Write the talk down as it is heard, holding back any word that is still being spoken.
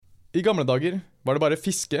I gamle dager var det bare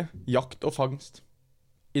fiske, jakt og fangst.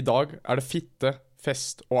 I dag det fitte,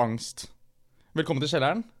 fest og angst. Velkommen til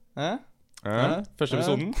kjelleren. Første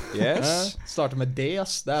episoden. Yes. Starter med det,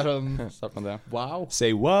 ass. Det sånn. Start med det. Wow.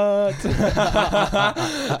 Say what?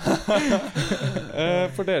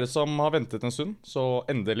 For dere som har ventet en stund, så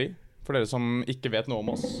endelig. For dere som ikke vet noe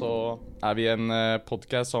om oss, så vi en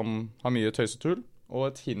podcast som har mye tøysetull og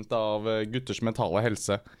et hint av gutters mentale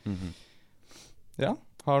helse. Ja,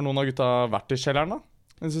 har noen av gutta vært i kjelleren da,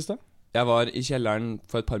 i det siste? Jeg var i kjelleren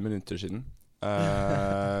for et par minutter siden.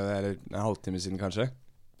 Eller en halvtime siden kanskje,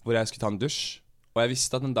 hvor jeg skulle ta en dusj. Og jeg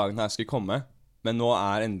visste at den dagen her skulle komme, men nå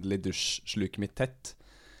endelig dusjsluket mitt tett.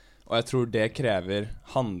 Og jeg tror det krever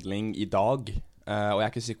handling i dag. Og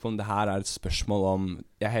jeg ikke sikker på om det her et spørsmål om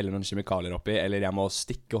jeg heller noen kjemikalier oppi, eller jeg må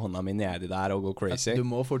stikke hånda mi nedi der og gå crazy. Du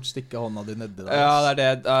må fort stikke hånda di nedi der. Ja,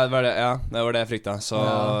 det var det jeg frykta. Så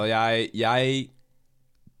jeg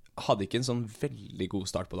hadde ikke en sånn veldig god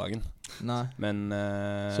start på dagen. Nei. Men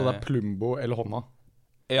Så det Plumbo eller hånda?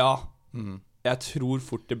 Ja. Jeg tror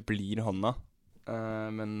fort det blir hånda.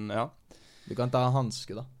 Men ja. Du kan ta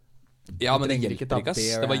hanske da. Ja, men det trenger hjelper ikke ta ikke, ass.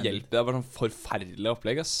 bare Det var hand. hjelp. Det var sånn forferdelig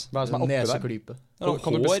opplegg, ass. Hva som oppi der? Neseklype.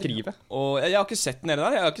 Kan du beskrive? Og jeg har ikke sett nede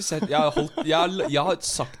der. Jeg har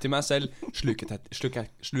sagt til meg selv sluke tett, sluke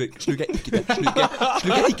ikke tett, sluke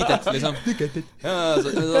ikke tett, liksom. Ja,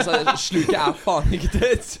 altså, sluke faen ikke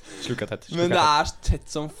tett. Sluka tett. Men det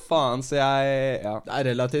tett som faen, så ja. Det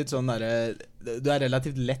relativt sånn du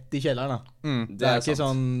relativt lett i kjelleren da. Det ikke sant.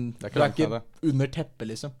 sånn Det Du langt ikke nede. under teppet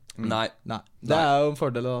liksom. Nei. Det jo en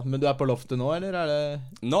fordel da. Men du på loftet nå, eller det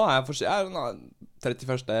Nå jeg er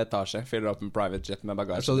 31. etasje. Fyller opp en private jet med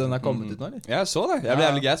bagasje. Så den kommet ut nå, eller? Ja, jeg så det. Jeg ble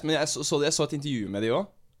jævlig gass. Men jeg så et intervju med de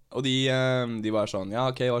også. Og de var sånn, ja,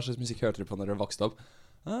 ok, hva slags musikk hørte du på når dere vokste opp?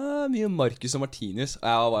 Mye Marcus og Martinus. Og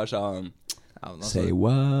jeg var sånn Say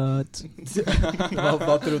what?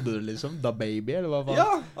 Hva trodde du liksom? Da Baby, eller hva faen?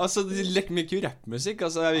 Ja, altså, de leker mye rappmusikk.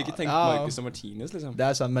 Altså, jeg vil ikke tenke på Marcus og Martinus, liksom. Det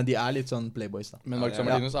sant, men de litt sånn playboys da. Men Marcus og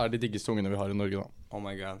Martinus de diggeste ungene vi har i Norge da. Oh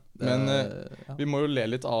my god. Men vi må jo le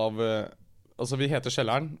litt av altså vi heter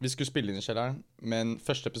Kjelleren. Vi skulle spille inn i Kjelleren, men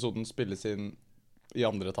første episoden spilles inn i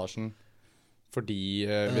andre etasjen. Fordi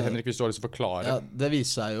Henrik, hvis du har lyst til å forklare. Ja, det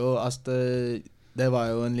viser seg jo at det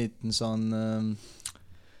var jo en liten sånn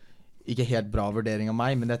ikke helt bra vurdering av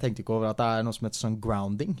meg, men jeg tenkte ikke over at det noe som heter sånn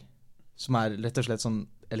grounding, som rett og slett sånn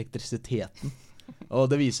elektrisiteten. Og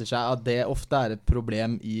det viser seg at det ofte et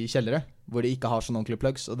problem i kjellere, hvor de ikke har sånn ordentlig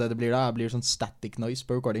plugs, og det blir da blir sånn static noise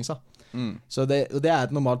på recordings da. Så det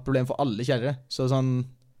et normalt problem for alle kjellere. Så sånn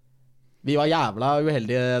vi var jævla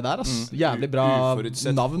uheldige der, ass. Jævlig bra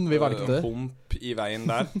navn vi valgte. Hump i veien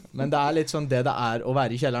der. Men det litt sånn det å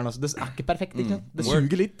være i kjelleren, altså. Det ikke perfekt, ikke sant? Det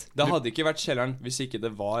suger litt. Det hadde ikke vært kjelleren hvis ikke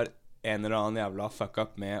det var en eller annen jævla fuck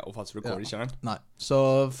up med å faktisk recorde i kjelleren. Nei,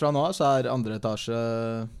 så fra nå så andre etasje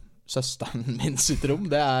søsteren min sitt rom.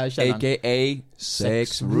 Det kjelleren. AKA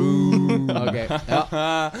sex room. Ok, ja.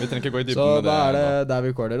 Vi trenger ikke gå i dybden så med det. Så da det der vi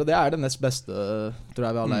recorder, og det det nest beste, tror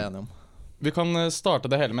jeg vi alle enige om. Vi kan starte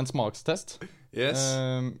det hele med en smakstest. Yes.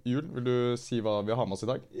 Juel, vil du si hva vi har med oss i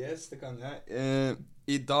dag? Yes, det kan jeg.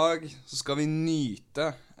 I dag så skal vi nyte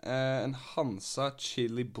en Hansa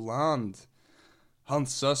Chili Blonde.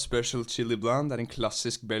 Hansa Special Chili Blonde en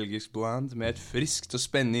klassisk belgisk blonde med et friskt og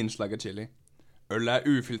spennende innslag av chili. Ølet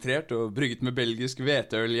ufiltrert og brygget med belgisk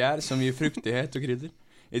hveteølgjær som gir fruktighet og krydder.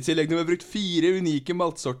 I tillegg har vi brukt 4 unike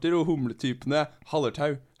maltsorter og humletypene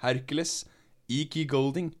Hallertau, Hercules, Iki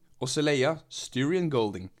Golding og Seleia, Styrian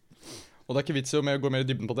Golding. Og det ikke vits i å gå mer i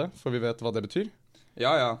dybden på det, for vi vet hva det betyr.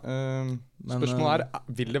 Ja. Spørsmålet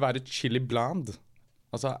vil det være chili blonde?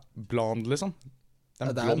 Altså blonde liksom?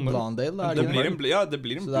 Det en blonde ale, det blir en blonde,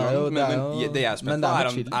 men det jeg spør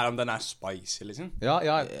på om den spicy, liksom.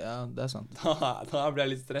 Ja, det sant. Da blir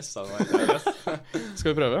jeg litt stresset. Skal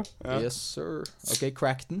vi prøve? Ja. Yes, sir. Ok,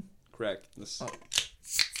 crack den.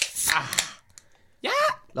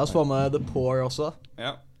 La oss få med the pour også.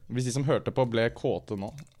 Ja. Hvis de som hørte på ble kåte nå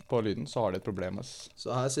på lyden, så har de et problem. Så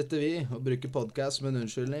her sitter vi og bruker podcast som en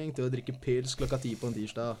unnskyldning til å drikke pils klokka 10 på en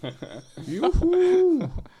tirsdag. Juhu!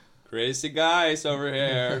 Crazy guys over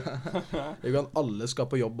here. Vi kan alle skal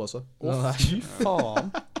på jobb også. Fy faen.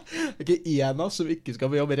 Ikke en av oss som ikke skal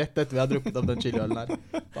på jobb rett etter vi har drukket opp den chiliølen her.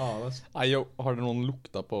 Har dere noen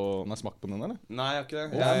lukta på smakt på den, eller? Nei, jeg har ikke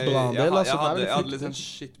det. Jeg hadde litt sånn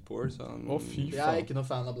shitpour. Fy faen. Jeg ikke noen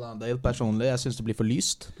fan av blonde ale personlig. Jeg synes det blir for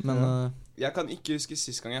lyst. Men jeg kan ikke huske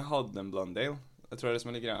sist gang jeg hadde en blonde ale. Jeg tror det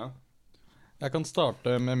som litt greia. Jeg kan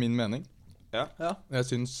starte med min mening. Ja. Jeg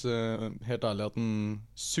synes helt ærlig at den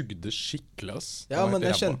sugde skikkelig, ass. Ja, men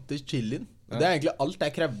jeg kjente chilien. Det egentlig alt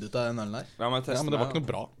jeg krevde ut av den ølen her. Ja, men det var ikke noe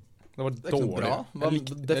bra. Det var Det er ikke så dårlig. bra.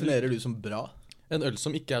 Hva definerer du som bra? En øl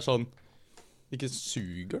som ikke er sånn, ikke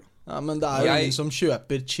suger. Ja, men det er jo ingen som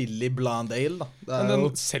kjøper chili blonde ale, da. Det er Men jo,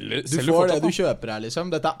 den selger du får det fortsatt, du da. kjøper her,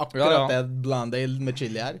 liksom. Dette er akkurat Ja. det blonde ale med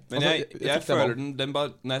chili er. Men Altså, jeg jeg fikk det føler den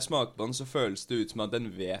bare, når jeg smaker på den, så føles det ut som at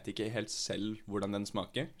den vet ikke helt selv hvordan den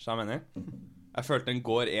smaker. Så jeg mener. Jeg følte den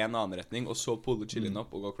går i en annen retning, og så puller chilien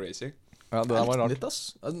opp og går crazy. Ja, det Jeg der var likte den rart. litt,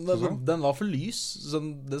 ass. Den var for lys.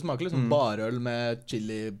 Sånn, det smaker liksom bare øl med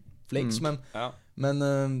chili flakes, men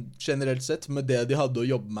generelt sett, med det de hadde å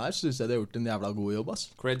jobbe med her, synes jeg de har gjort en jævla god jobb, ass.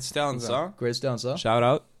 Creds til Hansa. Grace Dianza. Shout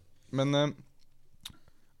out. Men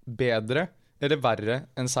bedre eller verre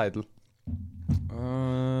enn Seidel?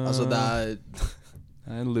 Altså, det er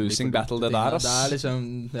En losing battle det der, ass. Det er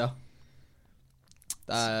liksom, ja.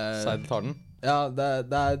 Det er, Seidel tar den. ja,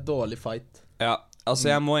 det er dårlig fight. Ja, altså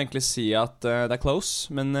jeg må egentlig si at det er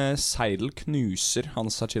close, men Seidel knuser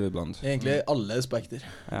Hansa Chili Blonde. Egentlig alle aspekter.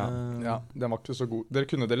 Ja. Ja, den var ikke så god.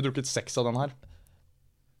 Dere drukket 6 av den her.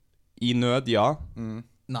 I nød, ja.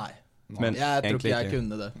 Nei, Men jeg tror egentlig ikke jeg ikke.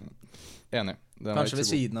 kunne det. Enig. Den var Kanskje ikke ved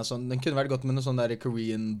så god. siden av sånn. Den kunne vært godt med noe sånn der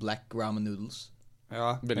Korean black ramen noodles.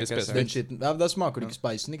 Ja, Veldig tenker jeg spesifikt. Den shitten. Ja, da smaker du ikke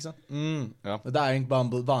spicen, ikke sant? Ja. Det er egentlig bare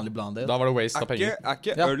en vanlig blond ale. Da var det waste av Er penger.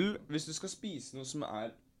 ikke Ja. øl hvis du skal spise noe som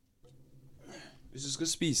er Hvis du skal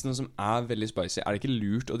spise noe som er veldig spicy, er det ikke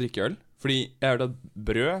lurt å drikke øl? Fordi jeg har hørt at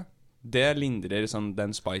brød, det lindrer sånn den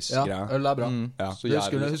Ja, spice-greia. øl er bra. Ja. Så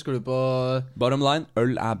jævlig. Husker du på Bottom line,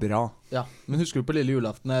 øl er bra. Ja, men husker du på lille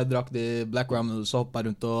julaften jeg drakk de black ramen noodles og hoppet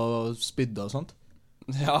rundt og spydde og sånt?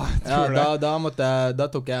 Ja, Ja, tror det. da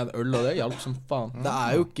tok jeg en øl, og det hjalp som faen. Det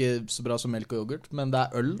er jo ikke så bra som melk og yoghurt, men det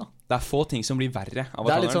er øl, da. Det er få ting som blir verre av å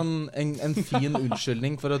Det ta er litt øl. sånn en fin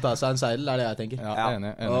unnskyldning for å ta seg en seidel, er det jeg tenker. Ja, Ja.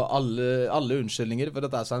 enig. Og alle unnskyldninger for å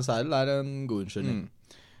ta seg en seidel er en god unnskyldning.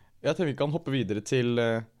 Jeg tenker vi kan hoppe videre til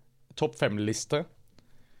topp 5-liste.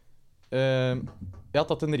 Jeg har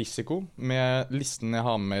tatt en risiko med listen jeg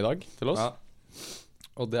har med i dag til oss. Ja.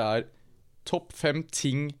 Og det er topp 5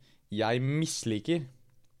 ting jeg misliker.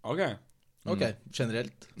 Ok. Ok,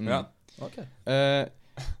 generelt. Ja. Ok.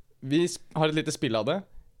 Vi har et lite spill av det.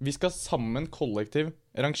 Vi skal sammen kollektiv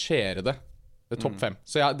rangere det. Det er topp 5.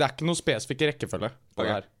 Så det er ikke noe spesifikk rekkefølge på Ok.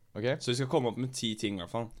 det her. Ok? Så vi skal komme opp med 10 ting i hvert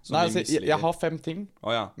fall som Nei, vi altså, jeg misliker. har 5 ting,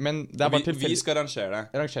 Å ja. men det er bare vi tilfeldig. skal rangere det.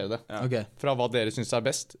 Rangere det. Ja. Ok, Fra hva dere syns er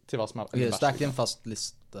best, til hva som er ok, så det verst. er ikke en fast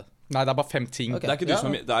liste. Nei, det er bare 5 ting. Ok. Det er ikke du Ja.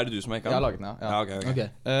 som har, det er det du som har ikke Jeg har laget den, ja. Ja, ok, ok.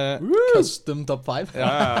 Ok, custom top 5.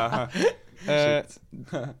 Ja.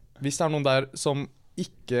 Hvis det er noen der som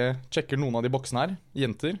ikke sjekker noen av de boksene her,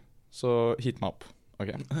 jenter, så hit meg opp. Ok.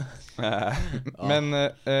 Men,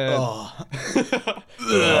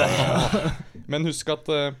 men husk at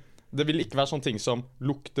det vil ikke være sånne ting som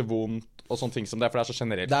lukter vondt og sånne ting som det, for det er så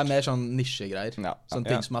generelt. Det er mer sånn nisjegreier. Ja, Sånne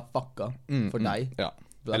ja. ting som er fucka for deg. Ja,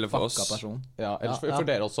 Du er Eller for fucka oss. person. ja ellers Ja, ja. for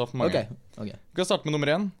dere også, for mange. Ok, ok. Vi kan starte med nummer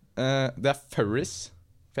 1. Det er furries.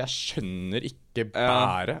 For jeg skjønner ikke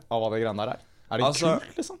bæret av hva det greiene der er. Er det Altså,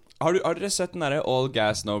 kult, liksom? Har dere sett den derre All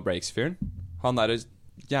Gas No Breaks-fyren? Han derre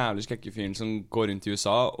jævlig skekke fyren som går rundt i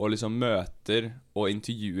USA og liksom møter og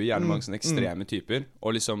intervjuer gjerne mange sånne ekstreme typer,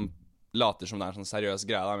 og liksom later som det er sånn seriøs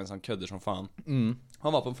greie da, mens han kødder som faen.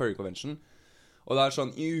 Han var på en Furry Convention, og det er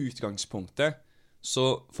sånn i utgangspunktet, så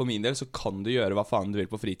for min del så kan du gjøre hva faen du vil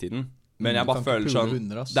på fritiden, men jeg Du bare kan ikke føler pule sånn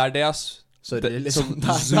hunder, ass. det er det, ass. Sorry, Det- liksom.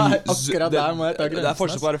 som Nei, akkurat der må jeg ta Det er grensen,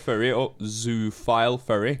 forskjell på å være furry og zoophile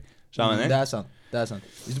furry. Skjønner du? Det er sant. Det er sant.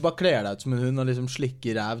 Hvis du bare kler deg ut som en hund og liksom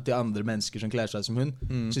slikker ræv til andre mennesker som kler seg ut som hund,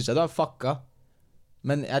 synes jeg du er fucka.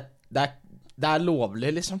 Men det er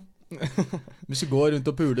lovlig, liksom. Hvis du går rundt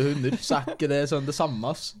og puler hunder, så er ikke det sånn det samme,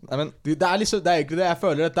 ass. Nei, men Det er liksom, det er egentlig det jeg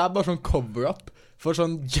føler. Dette er bare sånn cover-up for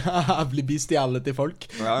sånn jævlig bestiality-folk.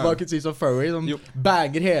 Ja. Bare ikke si sånn furry, som Jo.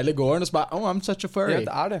 banger hele gården og så bare oh, I'm such a furry. ja,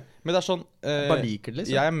 det er det. Men det er sånn Bare liker det,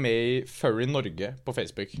 liksom. Jeg er med i Furry Norge på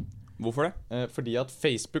Facebook. Hvorfor det? Fordi at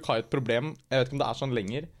Facebook har et problem, jeg vet ikke om det er sånn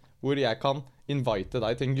lenger, hvor jeg kan invite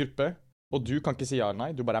deg til en gruppe, og du kan ikke si ja eller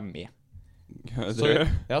nei, du bare er med.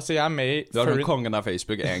 Så jeg er med i Du er Furry, sånn kongen av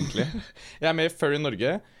Facebook, egentlig. jeg er med i Furry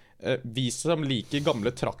Norge. Vi som liker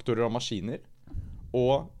gamle traktorer og maskiner,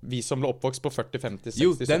 og vi som ble oppvokst på 40, 50, 60,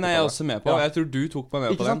 Jo, den er jeg også med på. Ja. Og jeg tror du tok meg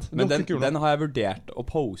med Ikke på den. sant? Men Det var ikke kult. den har jeg vurdert å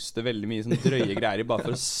poste veldig mye sånn drøye greier i, bare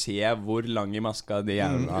for å se hvor lang i maska de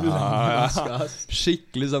jævla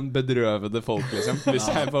Skikkelig sånn bedrøvede folk, liksom. Hvis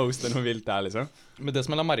jeg poster noe vilt der, liksom. Men det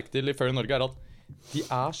som jeg la merke til i Furry Norge, er at de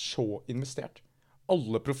er så investert.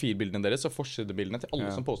 Alle profilbildene deres og forsidebildene til alle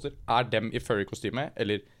Ja. som poster, er dem i furry-kostyme,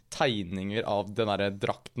 eller tegninger av den der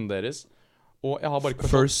drakten deres. Og jeg har bare ikke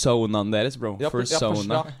Fursonaen deres, bro.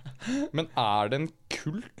 Fursona. Men det en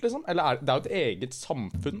kult, liksom? Eller det jo et eget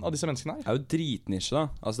samfunn av disse menneskene her? Det jo dritnisje, da.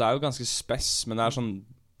 Altså, det jo ganske spess, men det sånn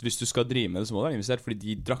hvis du skal drive med det, så må du ha investert, fordi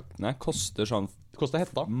de draktene koster sånn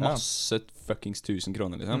hetta. Masse fuckings 1000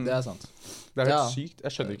 kroner, liksom. Det sant. Det helt sykt,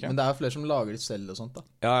 jeg skjønner ikke. Men det jo flere som lager det selv og sånt, da.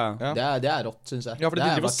 Ja. Det rått, synes jeg. Ja, for de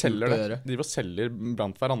driver og selger det. De driver og selger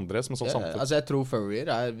blant hverandre som et sånt samfunn. Altså, jeg tror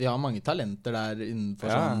Furryer vi har mange talenter der innenfor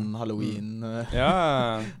sånn Halloween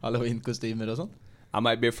Halloween-kostymer og sånn. I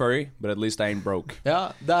might be a furry, but at least I ain't broke. Ja,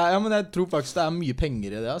 men jeg tror faktisk det mye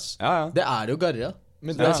penger i det, ass. Det jo garre.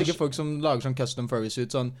 Men det sikkert folk som lager sånn custom furry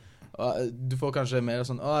suit, sånn du får kanskje mer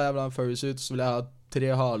sånn jeg vil ha en furry suit, så vil jeg ha 3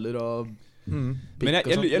 haler og men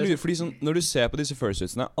jeg lurer, fordi sånn, når du ser på disse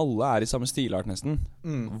fursuitsene, alle i samme stilart nesten.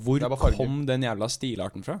 Hvor kom den jævla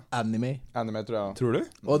stilarten fra? Anime, tror jeg. Tror du?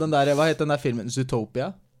 Og den der, hva heter den der filmen? Zootopia.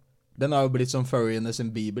 Den har jo blitt sånn furryene sin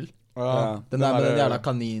bibel. Den der med den jævla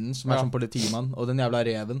kaninen som sånn politimann, og den jævla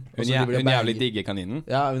reven. Hun jævlig digge kaninen.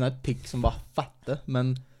 Ja, hun et pikk som var fette,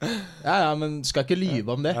 men men skal ikke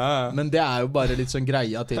lyve om det. Men det jo bare litt sånn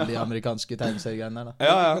greia til de amerikanske tegneseriegreiene der,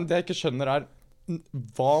 da. Men det jeg ikke skjønner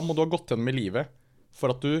hva må du ha gått gjennom i livet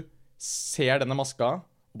for at du ser denne maska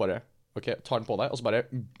og bare, ok, tar den på deg, og så bare,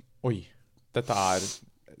 oi, dette jeg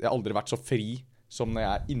har aldri vært så fri som når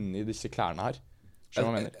jeg inne i disse klærne her. Jeg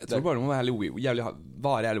tror bare det må være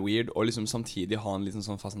jævlig weird, og liksom samtidig ha en liten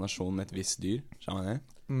sånn fascinasjon med et visst dyr. Skjønner du?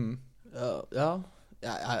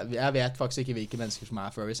 Jeg vet faktisk ikke hvilke mennesker som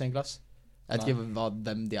furries, egentlig. Jeg vet ikke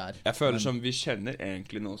hvem de Jeg føler som vi kjenner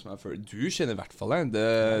egentlig noen som furry. Du kjenner i hvert fall det.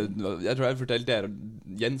 Jeg tror jeg fortalte dere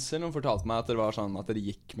Jensen fortalte meg at det var sånn at dere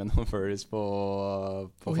gikk med noen furries på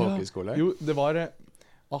folkeskole. Jo, det var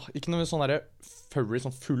ikke noe sånn der furry,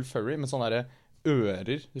 sånn full furry, men sånn der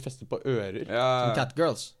ører. De festet på ører. Som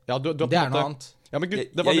catgirls. Ja, det noe annet. Ja, men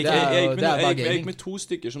Gud, jeg gikk med 2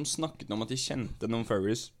 stykker som snakket om at de kjente noen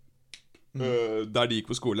furries der de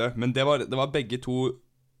gikk på skole. Men det var begge to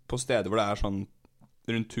på steder hvor det sånn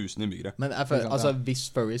rundt 1000 innbyggere. Men jeg føler, altså hvis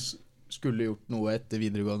furries skulle gjort noe etter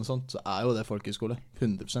videregående og sånt, så jo det folkeskole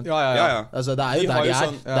 100%. Ja. Altså det jo de der de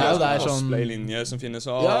sånn, det jo der sånn cosplay-linje som finnes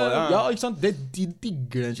ja, ikke sant? De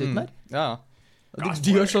digger den skitten der.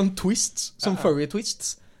 De gjør sånn twists, sånn furry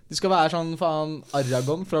twists. De skal være sånn faen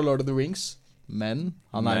Aragorn fra Lord of the Rings, men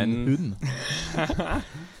han en hund.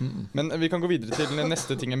 Men vi kan gå videre til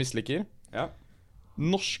neste ting jeg misliker.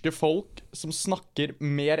 Norske folk som snakker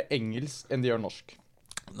mer engelsk enn de gjør norsk.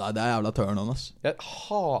 Nei, det jævla turn on, ass. Jeg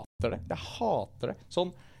hater det.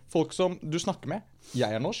 Sånn, folk som du snakker med,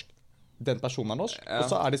 jeg norsk, den personen norsk, og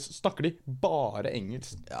så snakker de bare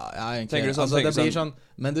engelsk. Ja, egentlig. Altså, det blir sånn,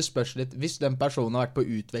 men det spørs litt. Hvis den personen har vært på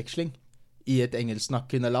utveksling i et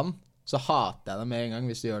engelsksnakkende land, så hater jeg det med en gang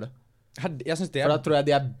hvis de gjør det. Jeg synes det For da, tror jeg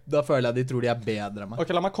da føler jeg de tror de bedre enn meg. Ok,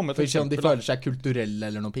 la meg komme til et eksempel. For de føler seg kulturelle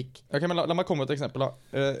eller noe pikk. Ok, men la meg komme til et eksempel da.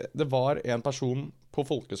 Det var en person på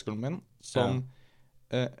folkeskolen min som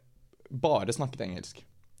bare snakket engelsk.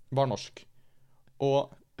 Var norsk.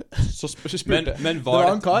 Og så spurte men det var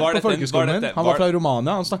en kar på folkeskolen min. Han var fra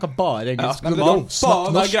Romania. Han snakket bare engelsk. Men det var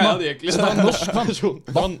norsk person.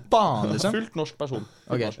 Liksom. Fullt norsk person.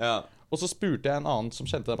 Og så spurte jeg en annen som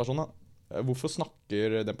kjente den personen. Hvorfor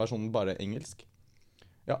snakker den personen bare engelsk?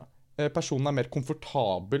 Ja, personen mer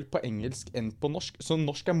komfortabel på engelsk enn på norsk. Så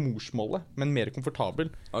norsk morsmålet, men mer komfortabel.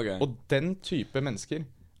 Og den type mennesker,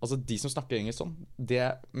 altså de som snakker engelsk sånn, det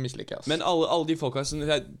misliker jeg. Men alle de folka som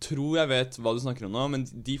jeg tror jeg vet hva du snakker om nå, men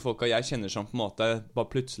de folka jeg kjenner som på en måte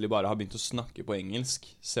plutselig bare har begynt å snakke på engelsk,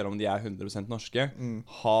 selv om de 100% norske,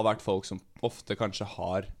 har vært folk som ofte kanskje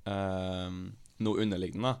har noe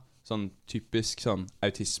underliggende. Sånn typisk sånn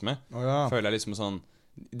autisme. Føler jeg liksom sånn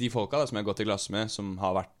de folka da, som jeg har gått i klasse med, som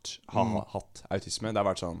har hatt autisme, det har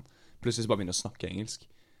vært sånn plutselig bare begynne å snakke engelsk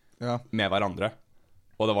med hverandre.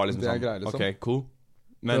 Og det var liksom sånn greit, liksom. Ok, cool.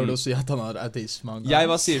 Men prøver du å si at han har autisme?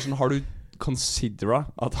 Jeg bare sier sånn, har du considera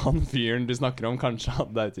at han fyren du snakker om kanskje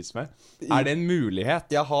hadde autisme? Det en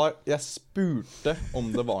mulighet? Jeg spurte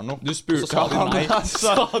om det var noe. Du spurte, så sa de nei.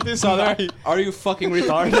 Sa de nei. Are you fucking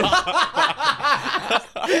retarded?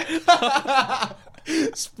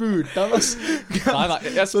 Spurte han, ass.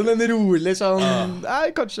 Nei, sånn en rolig sånn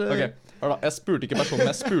nei, kanskje jeg spurte ikke personen,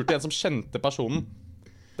 jeg spurte en som kjente personen.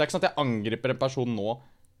 Det ikke sånn at jeg angriper en person nå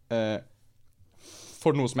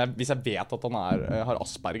for noe som hvis jeg vet at han har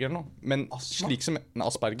Asperger eller noe. Men slik som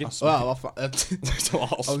Asperger. Hva faen?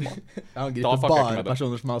 Astma. Jeg angriper bare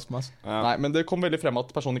personer som har astma. Nei, men det kom veldig frem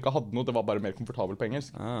at personen ikke hadde noe. Det var bare mer komfortabel på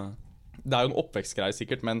engelsk. Det jo en oppvekstgreie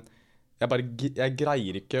sikkert, men jeg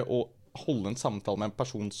greier ikke å holde en samtale med en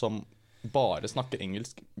person som bare snakker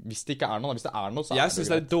engelsk hvis det ikke er noe. Hvis det er noe, så Jeg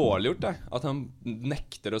synes det er dårlig gjort det. At han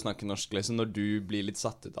nekter å snakke norsk liksom, når du blir litt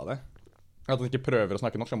satt ut av det. At han ikke prøver å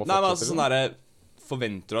snakke norsk. Nei, men altså sånn der,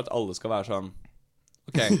 forventer du at alle skal være sånn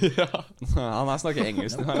ok, han snakker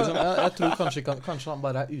engelsk liksom. Jeg tror kanskje han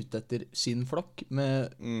bare er ute etter sin flokk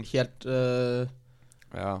med helt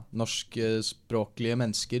norskspråklige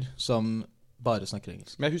mennesker som bare snakker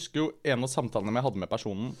engelsk. Men jeg husker jo en av samtalene jeg hadde med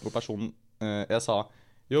personen, hvor personen, jeg sa,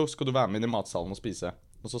 jo, skal du være med inn i matsalen og spise?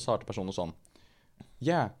 Og så svarte personen sånn,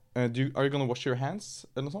 yeah, are you gonna wash your hands?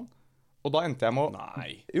 Eller noe sånt. Og da endte jeg med å...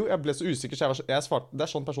 Nei. Jo, jeg ble så usikker, så jeg svarte, det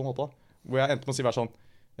er sånn personen holdt på, hvor jeg endte med å si bare sånn,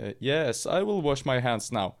 yes, I will wash my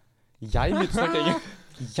hands now. Jeg begynte å snakke engelsk.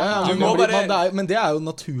 Men det er jo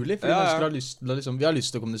naturlig, fordi mennesker har lyst til å liksom, vi har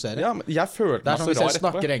lyst til å kommunisere. Ja, men jeg følte meg så rar etterpå. Hvis jeg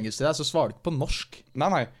snakker engelsk til deg, så svarer du ikke på norsk.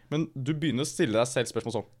 Nei, men du begynner å stille deg selv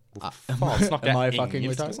spørsmål sånn, hvorfor faen snakker jeg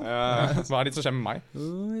engelsk? Liksom? Hva er det som skjer med meg?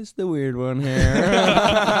 Oh, it's the weird one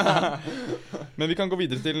here. Men vi kan gå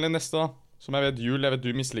videre til neste da, som jeg vet Juel, jeg vet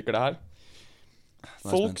du misliker det her.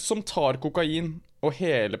 Folk som tar kokain, og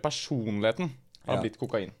hele personligheten har blitt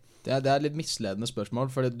kokain. Det er litt misledende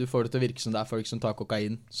spørsmål, for du får det til å virke som det er folk som tar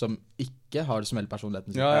kokain som ikke har det som hele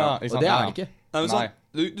personligheten sin. Og det er det ikke. Nei, men sånn,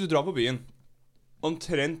 du drar på byen.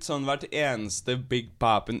 Omtrent sånn hvert eneste Big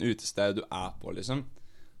Papen utested du er på, liksom.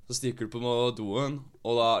 Så stikker du på doen,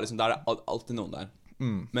 og da liksom, der er det alltid noen der.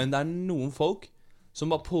 Men det er noen folk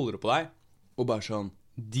som bare puller på deg, og bare sånn,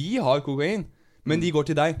 de har kokain, men de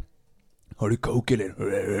går til deg. Har du coke, eller?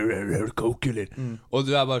 Har du coke, eller? Og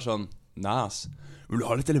du er bare sånn, nas. Vil du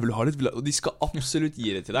ha litt, eller vil du ha litt? Og de skal absolutt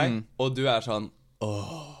gi det til deg. Og du er sånn,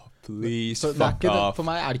 please, fuck off. For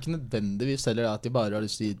meg er det ikke nødvendigvis heller at de bare har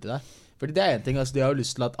lyst til å gi det til deg. Fordi det er en ting, altså de har jo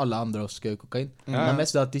lyst til at alle andre også skal gjøre kokain. Det er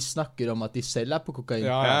mest det at de snakker om at de selv er på kokain.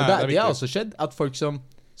 Det har også skjedd, at folk som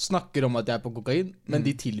snakker om at de er på kokain, men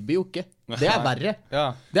de tilbyr jo ikke. Det er verre.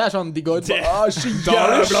 Det er sånn, de går på så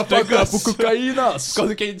jævla fuck, jeg er på kokain, ass. Skal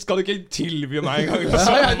du ikke tilby meg en gang?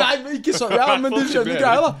 Nei, men ikke sånn. Ja, men du skjønner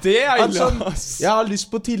greia da. Det er ille, ass. Jeg har lyst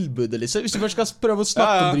på tilbudet, liksom. Hvis du først skal prøve å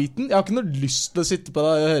snakke om driten, jeg har ikke noe lyst til å sitte på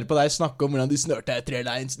deg og høre på deg snakke om hvordan de snørte 3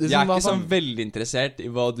 lines. Jeg er ikke sånn veldig interessert i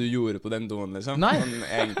hva du gjorde på den doen, liksom. Nei,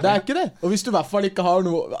 det er ikke det. Og hvis du i hvert fall ikke har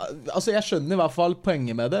noe, altså jeg skjønner i hvert fall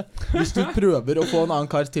poenget med det. Hvis du prøver å få en annen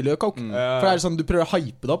kar til å gjøre coke. For det er sånn, du prøver å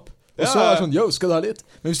hype det opp. Og så er det sånn, yo, skal du ha litt?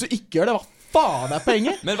 Men hvis du ikke gjør det, hva faen er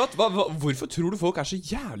poenget? Men hvorfor tror du folk er så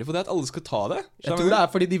jævlig for det at alle skal ta det? Jeg tror det er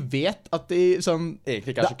fordi de vet at de sånn,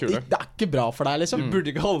 egentlig ikke er så kule. Det er ikke bra for deg, liksom. Du burde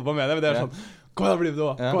ikke holde på med det, men det er sånn, kom da, bli med du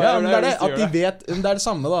også. Ja, men det er det, at de vet, det er det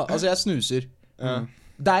samme da. Altså, jeg snuser.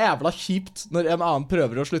 Det er jævla kjipt når en annen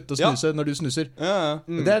prøver å slutte å snuse når du snuser.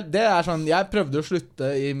 Det er sånn, jeg prøvde å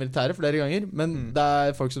slutte i militæret flere ganger, men det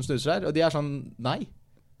er folk som snuser her, og de er sånn, nei.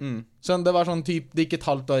 Sånn, det var sånn typ, det gikk et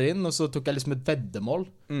halvt år inn, og så tok jeg liksom et veddemål.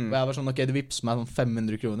 Og jeg var sånn, ok, du vipser meg sånn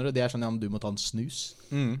 500 kroner, og de er sånn, ja, men du må ta en snus.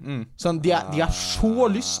 Sånn, de har så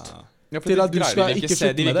lyst til at du skal ikke slutte med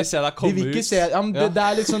det. De vil ikke se deg komme ut. Det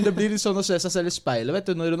er litt sånn, det blir litt sånn å se seg selv i speilet, vet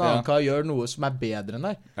du, når en annen kan gjøre noe som er bedre enn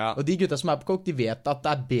deg. Og de gutta som er på coke, de vet at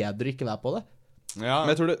det er bedre å ikke være på det.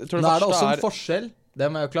 Men jeg tror det Nå er det også en forskjell, det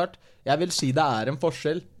er jo klart. Jeg vil si det er en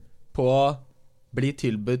forskjell på å bli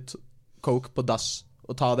tilbudt coke på dass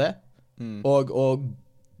og ta det, og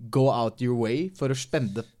go out your way for å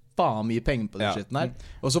spende faen mye penger på den skitten her.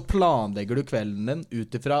 Og så planlegger du kvelden din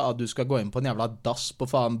utifra at du skal gå inn på en jævla dass på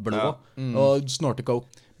faen blå og snorte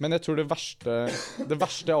coke. Men jeg tror det verste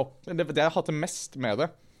jeg hater mest med det,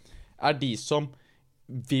 er de som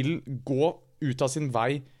vil gå ut av sin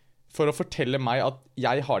vei for å fortelle meg at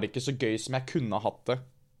jeg har det ikke så gøy som jeg kunne hatt det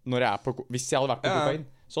når jeg er på, hvis jeg hadde vært på kokain.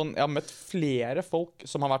 Sånn, jeg har møtt flere folk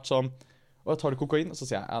som har vært sånn, og jeg tar du kokain? Og så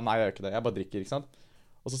sier jeg, nei, jeg gjør ikke det, jeg bare drikker, ikke sant?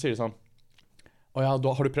 Og så sier de sånn, har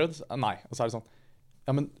du prøvd? Nei. Og så er det sånn,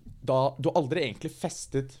 ja, men du har aldri egentlig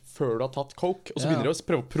festet før du har tatt coke. Og så begynner de å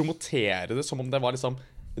prøve å promotere det som om det var liksom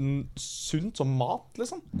sunt som mat,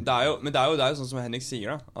 liksom. Men det er jo sånn som Henrik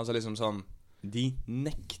sier da. Altså liksom sånn, de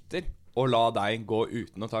nekter å la deg gå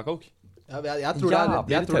uten å ta coke. Jeg tror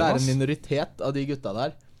det er en minoritet av de gutta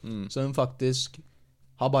der som faktisk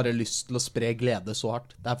har bare lyst til å spre glede så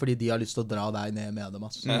hardt. Det er fordi de har lyst til å dra deg ned med dem,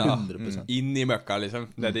 100%. Inn i møkka, liksom.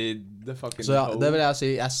 Så ja, det vil jeg si,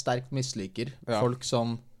 jeg sterkt misliker folk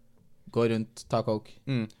som går rundt, tar coke,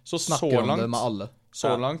 snakker om det med alle.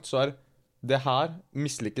 Så langt så er det her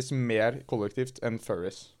mislikes mer kollektivt enn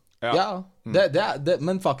furries.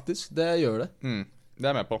 Men faktisk, det gjør det. Det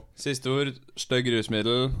er jeg med på. Siste ord, stygg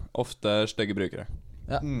rusmiddel, ofte stygge brukere.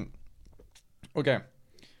 Ok,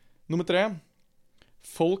 nummer 3.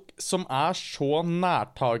 Folk som er så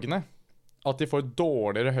nærtagende at de får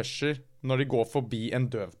dårligere hørsel når de går forbi en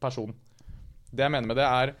døv person. Det jeg mener med det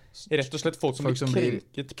rett og slett folk som blir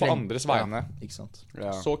krenket på andres vegne. Ja, ikke sant?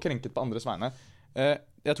 Ja. Så krenket på andres vegne.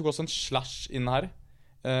 Jeg tok også en slash inn her.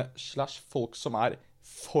 Slash folk som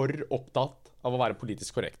for opptatt av å være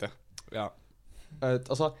politisk korrekte. Ja.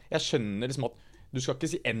 Altså, jeg skjønner liksom at du skal ikke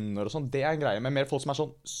si n-ord og sånn, det en greie, men mer folk som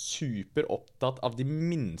sånn super opptatt av de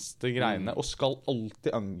minste greiene, og skal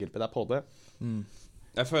alltid angripe deg på det.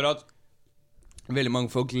 Jeg føler at veldig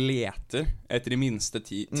mange folk leter etter de minste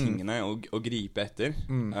tingene å gripe etter.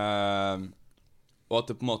 Og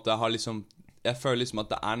at det på en måte har liksom, jeg føler liksom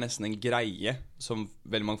at det nesten en greie som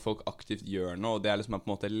veldig mange folk aktivt gjør nå, og det liksom å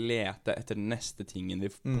på en måte lete etter den neste tingen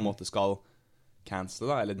de på en måte skal cancel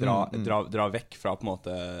da, eller dra vekk fra på en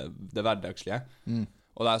måte det hverdagslige.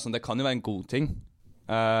 Og det sånn, det kan jo være en god ting.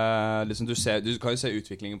 Liksom du kan jo se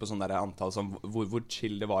utviklingen på sånn der antall sånn, hvor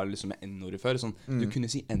chill det var liksom med n-ordet før sånn, du kunne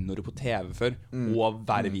si n-ordet på TV før og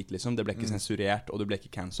være hvit liksom, det ble ikke sensurert og det ble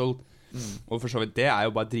ikke cancelled. Og for så vidt, det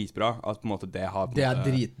jo bare dritbra at på en måte det har på Det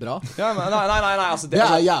dritbra? Ja, men nei altså, det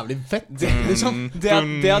jævlig fett liksom.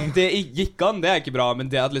 Det at det gikk an, det ikke bra.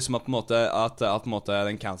 Men det at liksom at på en måte at på en måte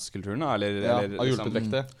den cancel-kulturen eller har liksom, hjulpet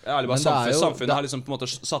vekk det. Ja, eller bare samfunnet har liksom på en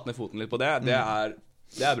måte satt ned foten litt på det.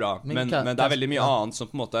 Det bra. Men det veldig mye annet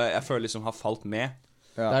som på en måte jeg føler liksom har falt med.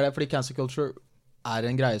 Det det, fordi cancel culture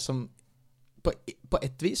en greie som på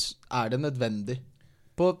et vis det nødvendig.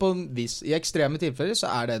 På en vis. I ekstreme tilfeller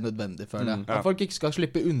så det nødvendig for det. At folk ikke skal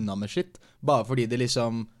slippe unna med shit, bare fordi de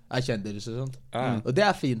liksom kjendere og sånt. Og det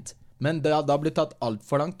fint. Men det har blitt tatt alt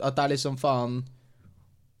for langt. At det liksom faen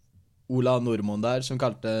Ola Nordmann der, som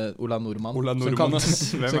kalte Ola Nordmann.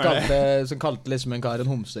 Som kalte liksom en kar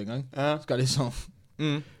en homse en gang. Skal liksom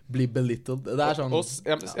bli belittled. Det sånn. Og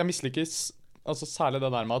jeg misliker altså særlig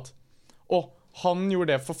det der med at han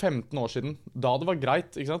gjorde det for 15 år siden, da det var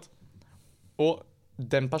greit, ikke sant? Og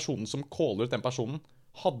den personen som caller ut den personen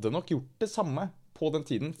hadde nok gjort det samme på den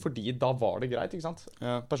tiden, fordi da var det greit, ikke sant?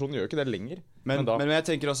 Personen gjør jo ikke det lenger. Men jeg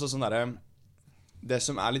tenker også sånn der, det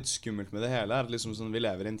som litt skummelt med det hele liksom sånn, vi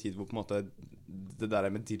lever i en tid hvor på en måte det der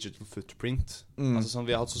med digital footprint, altså sånn,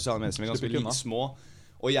 vi har hatt sosiale medier som ganske litt små,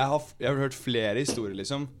 og jeg har hørt flere historier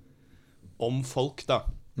liksom om folk da,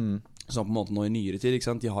 som på en måte nå i nyere tid, ikke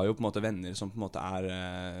sant? De har jo på en måte venner som på en måte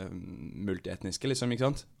multietniske liksom, ikke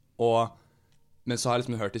sant? Men så har jeg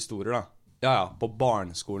liksom hørt historier da. Ja, på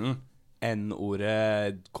barneskolen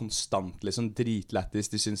N-ordet konstant liksom dritlættis.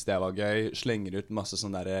 De synes det var gøy. Slenger ut masse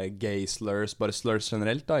sånne der gay slurs. Bare slurs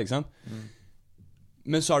generelt da, ikke sant?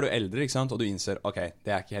 Men så du eldre, ikke sant? Og du innser, ok,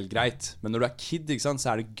 det ikke helt greit. Men når du kid, ikke sant?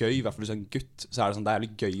 Så det gøy, i hvert fall hvis du en gutt. Så det sånn, det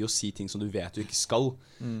jævlig gøy å si ting som du vet du ikke skal.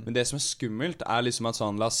 Men det som skummelt liksom at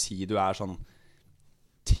sånn, la oss si du sånn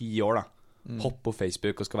 10 år da. Hopp på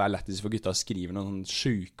Facebook og skal være lættis for gutta og skriver noen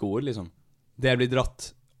syke ord liksom. Det blir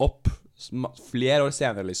dratt opp flere år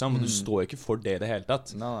senere liksom, og du står ikke for det i det hele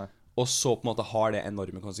tatt. Nei. Og så på en måte har det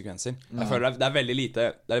enorme konsekvenser. Jeg føler det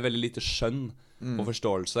veldig lite skjønn og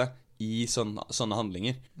forståelse i sånne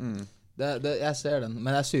handlinger. Jeg ser den,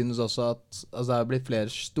 men jeg synes også at altså, det har blitt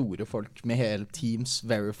flere store folk med hele teams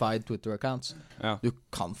verified Twitter-accounts. Du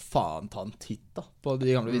kan faen ta en titt da på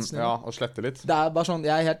de gamle vitsene. Ja, og slette litt. Det bare sånn,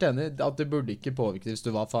 jeg helt enig at det burde ikke påvirke hvis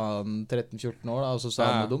du var faen 13-14 år da, og så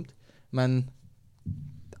sa noe dumt. Men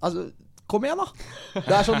altså, kom igjen da.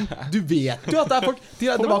 Det sånn, du vet jo at det folk.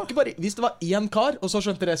 Det var ikke bare, hvis det var en kar, og så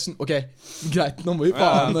skjønte resten, ok, greit, nå må vi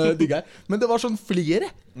faen digge her. Men det var sånn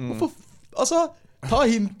flere. Altså, ta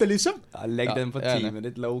hintet liksom. Legg den på teamet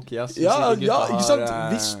ditt low-key, ass. Ja, ikke sant?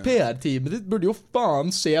 Hvis PR-teamet ditt burde jo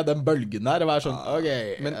faen se den bølgen der og være sånn, ok.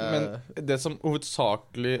 Men det som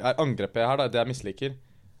hovedsakelig angrepet her da, det jeg misliker,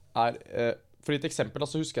 for et eksempel,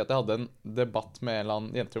 så husker jeg at jeg hadde en debatt med en eller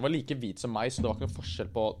annen jente. Hun var like hvit som meg, så det var ikke noe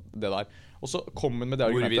forskjell på det der. Og så kom hun med det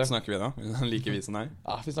argumentet. Hvor hvit snakker vi da? Like hvit som deg?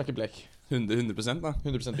 Ja, vi snakker blek. 100% da?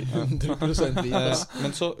 100% hvit. 100% hvit.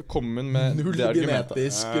 Men så kom hun med det argumentet.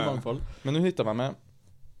 Genetisk mangfold. Men hun hittet meg med,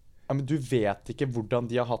 ja, men du vet ikke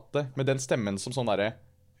hvordan de har hatt det. Med den stemmen som sånn der,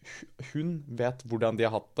 hun vet hvordan de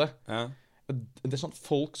har hatt det. Det sånn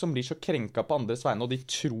folk som blir så krenket på andres vegne, og de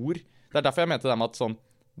tror, det derfor jeg mente det med at sånn,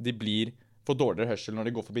 de blir får dårligere hørsel når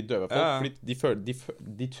de går forbi døve folk, fordi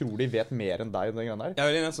de tror de vet mer enn deg den grann der.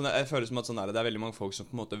 Jeg føler som at sånn det veldig mange folk som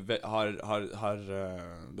på en måte har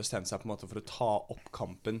bestemt seg på en måte for å ta opp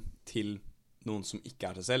kampen til noen som ikke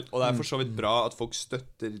seg selv. Og det for så vidt bra at folk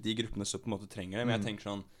støtter de gruppene som på en måte trenger det, men jeg tenker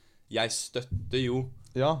sånn, jeg støtter jo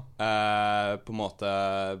på en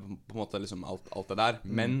måte liksom alt det der,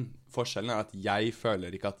 men forskjellen at jeg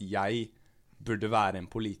føler ikke at jeg burde være en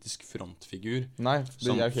politisk frontfigur. Nei,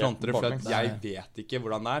 som fronter det, for at jeg vet ikke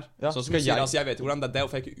hvordan det Ja, så skal jeg vet ikke hvordan det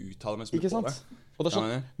og får jeg ikke uttale meg så mye på det. Og det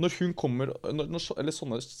sånn, når hun kommer, eller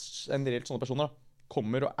en del sånne personer da,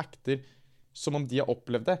 kommer og acter som om de har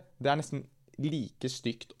opplevd det, det nesten like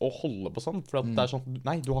stygt å holde på sånn, for at det sånn,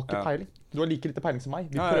 nei, du har ikke peiling. Du har like lite peiling som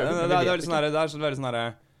meg. Vi prøver, det er veldig sånn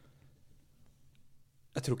her,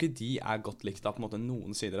 jeg tror ikke de godt likt av på en måte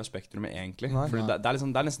noen sider av spektrumet egentlig. For det er litt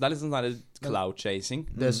sånn der cloud chasing.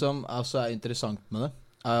 Det som altså interessant med det,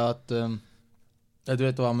 at du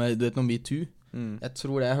vet noe MeToo? Jeg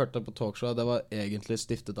tror det jeg hørte på talkshow, det var egentlig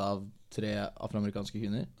stiftet av 3 afroamerikanske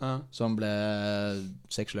kvinner som ble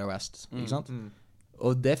sexually harassed, ikke sant?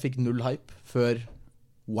 Og det fikk null hype før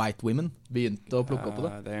white women begynte å plukke opp på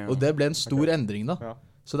det. Og det ble en stor endring da.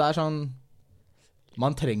 Så det sånn,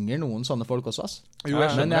 man trenger noen sånne folk også, ass.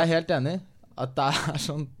 Men jeg helt enig at det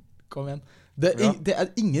sånn, kom igjen.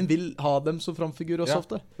 Ingen vil ha dem som framfigur også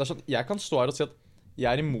ofte. Det sånn, jeg kan stå her og si at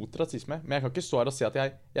jeg imot rasisme, men jeg kan ikke stå her og si at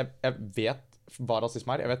jeg vet hva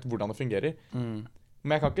rasisme jeg vet hvordan det fungerer.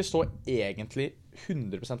 Men jeg kan ikke stå egentlig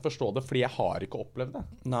 100% forstå det, fordi jeg har ikke opplevd det.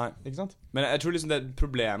 Nei. Ikke sant? Men jeg tror liksom det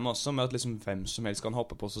problemet også med at liksom hvem som helst kan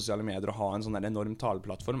hoppe på sosiale medier og ha en sånn enorm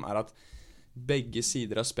taleplattform, at begge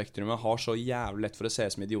sider av spektrumet har så jævlig lett for å se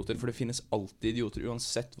som idioter, for det finnes alltid idioter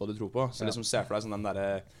uansett hva du tror på. Så liksom se for deg sånn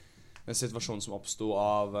den situasjonen som oppstod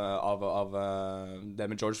av det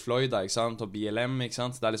med George Floyd da, ikke sant? Og BLM, ikke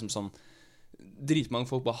sant? Det liksom sånn, dritmange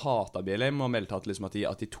folk bare hatet BLM og meldte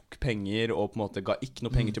at de tok penger og på en måte ga ikke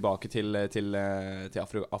noe penger tilbake til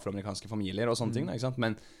afroamerikanske familier og sånne ting da, ikke sant?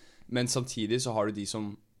 Men samtidig så har du de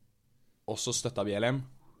som også støttet BLM,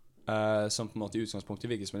 som på en måte i utgangspunktet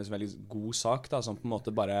virker som en veldig god sak da, som på en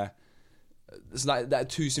måte bare så det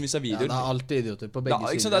tusenvis av videoer. Ja, det alltid idioter på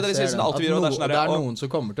begge sider. Det noen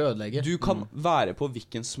som kommer til å ødelegge. Du kan være på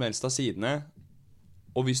hvilken som helst av sidene,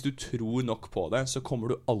 og hvis du tror nok på det, så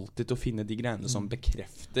kommer du alltid til å finne de greiene som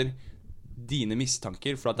bekrefter dine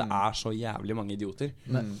mistanker, for at det så jævlig mange idioter.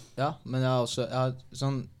 Men jeg også,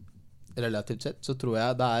 sånn relativt sett, så tror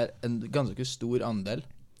jeg det en ganske stor andel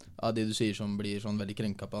av de du sier som blir sånn veldig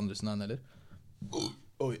krenket på andre sine andeler.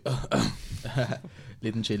 Oi.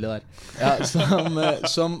 Liten chili der. Ja,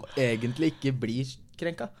 som egentlig ikke blir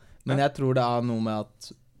krenket. Men jeg tror det noe med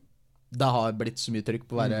at det har blitt så mye trykk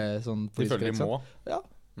på å være sånn politisk korrekt. Ja.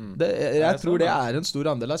 Jeg tror det en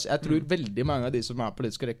stor andel. Jeg tror veldig mange av de som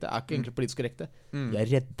politisk korrekte ikke egentlig politisk korrekte. De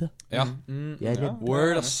redde. Ja. De redde.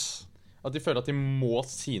 Words. At de føler at de må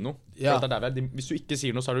si noe. Ja. Hvis du ikke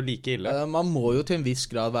sier noe, så du like ille. Man må jo til en viss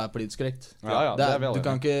grad være politisk korrekt. Ja, du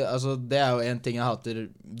kan ikke, altså, det jo en ting jeg hater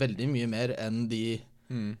veldig mye mer enn de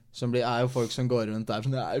som blir, jo folk som går rundt der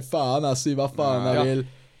sånn, nei faen, jeg sier hva faen jeg vil.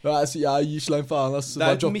 Jeg gir sleng faen, ass.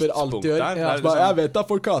 Det et midtpunkt der. Jeg vet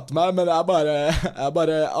at folk hater meg, men jeg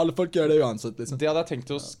bare alle folk gjør det uansett, liksom. Det hadde jeg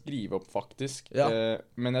tenkt å skrive opp, faktisk.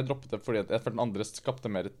 Men jeg droppet det fordi jeg følte den andre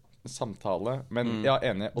skapte mer samtale. Men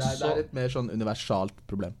jeg enig. Det et mer sånn universalt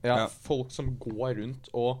problem. Ja, folk som går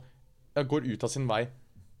rundt og går ut av sin vei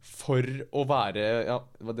for å være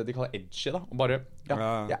det de kaller edgy da. Og bare,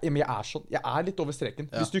 men jeg litt over streken.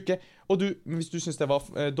 Hvis du ikke, hvis du synes det var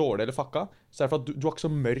dårlig eller fucka, så det for at du har ikke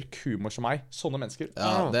så mørk humor som meg. Sånne mennesker.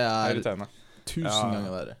 Ja, det irriterende. 1000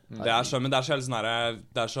 ganger verre. Men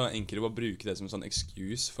det så enkelt å bruke det som en sånn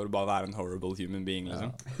excuse for å bare være en horrible human being,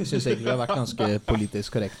 liksom. Jeg synes egentlig det har vært ganske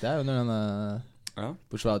politisk korrekt under denne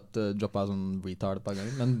bortsett fra at droppa sånn retard et par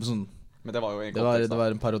ganger. Men det var jo en kontekst. Det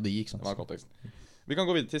var en parodi, ikke sant? Det var en kontekst. Vi kan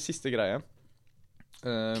gå videre til siste greie.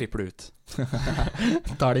 Klipper det ut.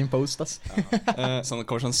 Tar det in post, ass. Sånn, det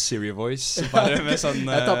kommer sånn Siri voice bare med sånn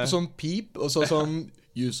jeg tar på sånn peep og så sånn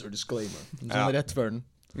user disclaimer sånn rett før den.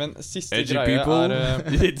 Men siste greie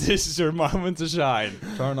this is your moment to shine.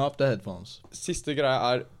 Turn up the headphones. Siste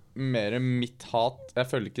greie mer mitt hat. Jeg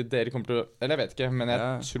føler ikke dere kommer til å, eller jeg vet ikke, men jeg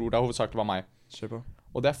tror det hovedsakelig var meg. Kjør på.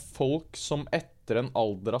 Og det folk som etter en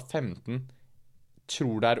alder av 15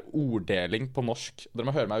 tror det orddeling på norsk. Dere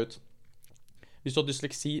må høre meg ut. Hvis du har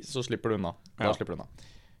dysleksi, så slipper du unna. Slipper du unna.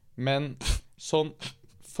 Men sånn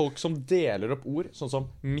folk som deler opp ord, sånn som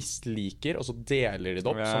misliker, og så deler de det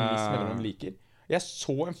opp som mellom liker. Jeg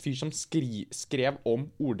så en fyr som skrev om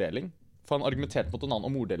orddeling, for han argumenterte mot en annen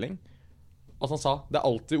om orddeling. At han sa, det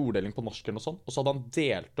alltid orddeling på norsk eller noe sånt, og så hadde han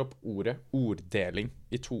delt opp ordet orddeling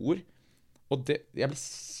i 2 ord. Og jeg ble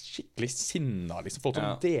skikkelig sinnet, liksom. Folk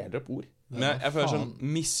som deler opp ord. Men jeg føler sånn,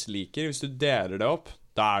 misliker, hvis du deler det opp,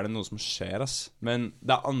 da det noe som skjer, ass. Men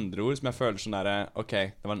det andre ord som jeg føler sånn ok,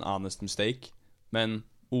 det var en honest mistake, men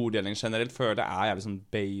orddeling generelt føler jeg jævlig sånn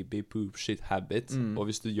baby poop shit habit, og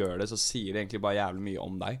hvis du gjør det, så sier det egentlig bare jævlig mye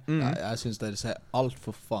om deg. Jeg synes dere ser alt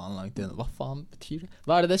for faen langt inn. Hva faen betyr det?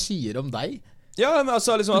 Hva det sier om deg? Ja, men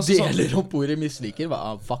altså liksom, du deler opp ordet misliker,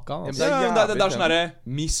 fuck han, altså. Det sånn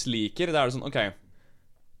misliker, det det sånn, ok,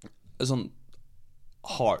 sånn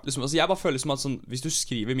hard, liksom, altså jeg bare føler som at sånn, hvis du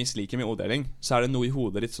skriver misliker med orddeling, så det noe i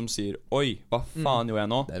hodet ditt som sier oi, hva faen gjorde jeg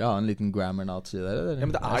nå? Dere har en liten grammar-nazi der. Ja,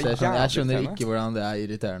 men det jeg skjønner ikke hvordan det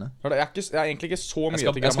irriterende. Jeg er egentlig ikke så mye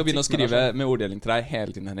jeg skal begynne å skrive med orddeling til deg hele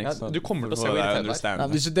tiden, Henrik. Ja, du kommer til å se hvor irriterende.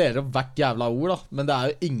 Du studerer opp hvert jævla ord da. Men det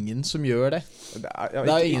jo ingen som gjør det. Det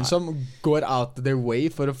jo ingen som går out of their way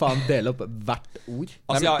for å faen dele opp hvert ord.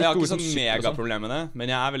 Altså jeg har ikke sånn megaproblem med det, men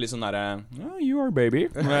jeg veldig sånn der you are baby.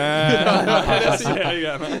 Så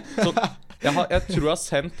jeg tror jeg har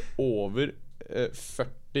sendt over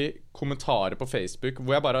 40 kommentarer på Facebook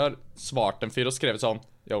hvor jeg bare har svart en fyr og skrevet sånn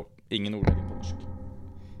yo, ingen orddeling på norsk.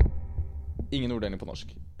 Ingen orddeling på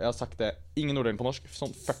norsk. Jeg har sagt det, ingen orddeling på norsk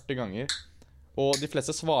sånn 40 ganger. Og de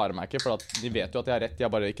fleste svarer meg ikke, for at de vet jo at jeg har rett. De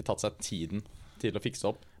har bare ikke tatt seg tiden til å fikse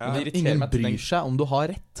opp. Ingen bryr seg om du har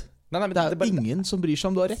rett. Nei, men det jo bare ingen som bryr seg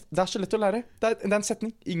om du har rett. Det så lett å lære. Det er en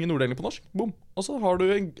setning. Ingen orddeling på norsk. Boom. Og så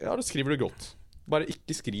skriver du grått. Bare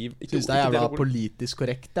ikke skriv. Synes det jævla politisk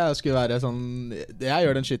korrekt. Jeg skulle være sånn jeg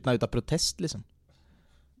gjør den skitten ut av protest, liksom.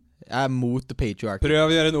 Jeg mot the patriarchy. Prøv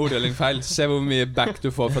å gjøre en orddeling feil. Se hvor mye back du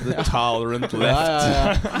får fra the tolerant left.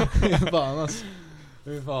 Ja. Faen, ass.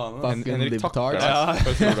 Henrik libtard.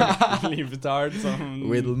 Libtard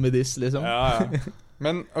riddle me this, liksom.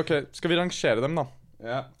 Men ok, skal vi rangere dem da?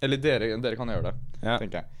 Ja. Eller dere kan gjøre det,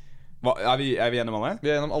 tenker jeg. Er vi gjennom alle? Vi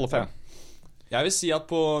gjennom alle 5. Jeg vil si at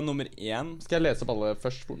på nummer 1 skal jeg lese opp alle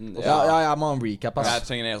først? Ja, jeg må ha en recap, ass. Jeg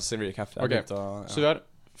trenger også en recap. Så vi har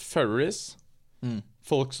furries,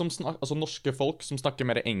 folk som altså norske folk som snakker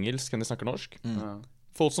mer engelsk enn de snakker norsk.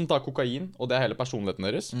 Folk som tar kokain, og det hele personligheten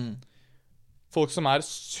deres. Folk som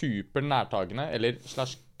super nærtagende, eller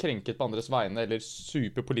slash krenket på andres vegne, eller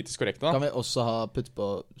super politisk korrekte da. Kan vi også ha putt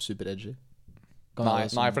på super edgy?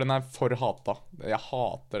 Nei, for den for hata. Jeg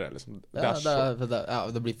hater det, liksom.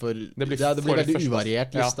 Det blir veldig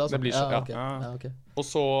uvariert liste, altså. Det blir så, okay. Og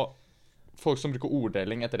så folk som bruker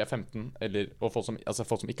orddeling etter de 15, og folk som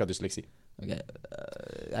ikke har dysleksi. Ok,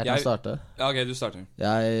 jeg kan starte. Ja, ok, du starter.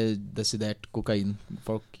 Jeg desidert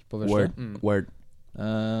kokainfolk på første. Word.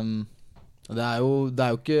 Det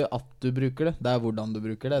jo ikke at du bruker det, det hvordan du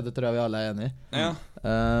bruker det. Det tror jeg vi alle enige i. Ja.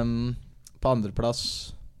 På andre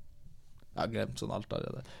plass jeg har glemt sånn alt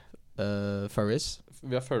allerede. Furries.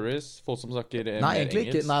 Vi har furries, folk som snakker nei, egentlig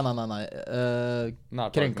ikke. Nei.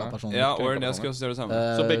 Krenka personer. Ja, jeg skal også gjøre det samme.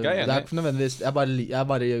 Så begge enige. Det ikke nødvendigvis jeg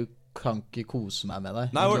bare kan ikke kose meg med deg.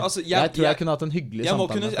 Nei, altså, jeg tror jeg kunne hatt en hyggelig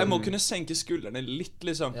samtale. Jeg må kunne senke skuldrene litt,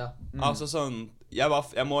 liksom. Altså sånn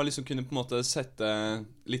jeg må liksom kunne på en måte sette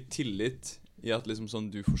litt tillit i at liksom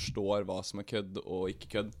sånn du forstår hva som kødd og ikke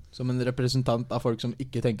kødd. Som en representant av folk som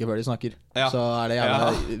ikke tenker før de snakker, så det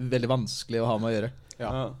jævla veldig vanskelig å ha med å gjøre.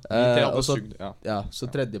 Så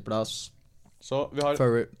tredjeplass. Så vi har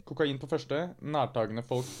Furry. Kokain på første, nærtagende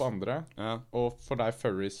folk på andre, og for deg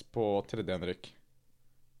furries på tredje, Henrik.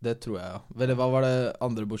 Det tror jeg, ja. Vel, hva var det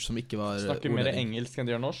andre bort som ikke var snakker mer engelsk enn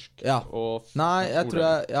de gjør norsk? Ja. Nei, jeg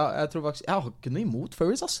tror faktisk jeg har ikke noe imot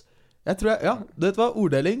furries, ass. Jeg tror det var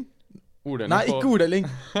orddeling. Nei, ikke orddeling.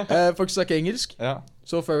 Folk snakker engelsk.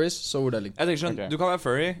 Så furries, så orddeling. Jeg tenker sånn, du kan være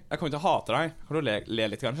furry. Jeg kommer til å hate deg. Kan du le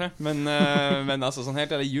litt, kanskje? Men altså sånn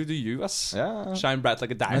helt, eller you do you, ass. Shine bright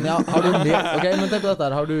like a diamond. Men har du mer, ok, men tenk på dette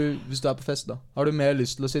her. Hvis du på fest da, har du mer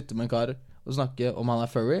lyst til å sitte med en kar og snakke om han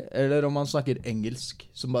furry, eller om han snakker engelsk,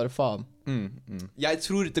 som bare faen? Jeg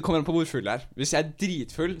tror det kommer an på hvor full jeg Hvis jeg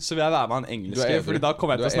dritfull, så vil jeg være med han engelske, fordi da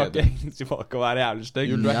kommer jeg til å snakke engelsk tilbake og være jævlig stygg.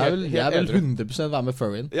 Jeg vil 100% være med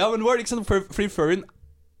furryen. Ja, men var det ikke sånn, fordi furryen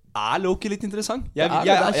low-key litt interessant. Jeg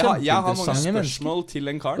har mange spørsmål til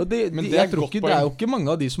en kar. Jeg tror ikke, det jo ikke mange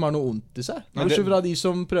av de som har noe ondt i seg. Bortsett fra de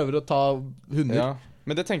som prøver å ta hunder.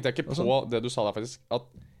 Men det tenkte jeg ikke på, det du sa der faktisk, at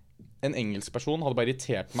en engelsk person hadde bare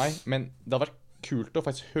irritert meg, men det hadde vært kult å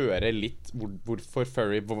faktisk høre litt hvorfor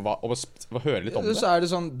furry, og høre litt om det. Så det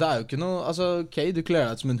sånn, det jo ikke noe, altså, ok, du kler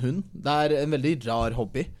deg som en hund. Det en veldig rar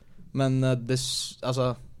hobby, men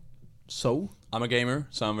altså, I'm a gamer,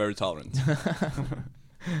 so I'm very tolerant.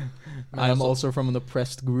 I am also from an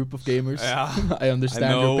oppressed group of gamers. I understand I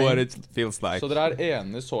know your pain. what it feels like. Så dere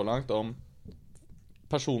enige så langt om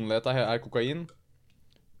personlighet kokain,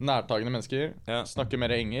 nærtagende mennesker, snakker mer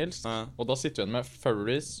engelsk, og da sitter vi igjen med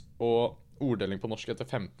furries og orddeling på norsk etter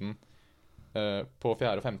 15 på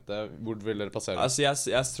 4. og 5. Hvor vil dere plassere det? Altså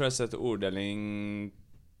jeg tror jeg setter orddeling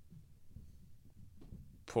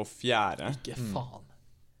på 4. Ikke faen.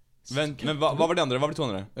 Vent, men hva var de andre? Hva var de 2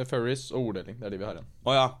 andre? Furries og orddeling, det de vi har igjen.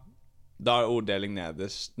 Åja, da orddeling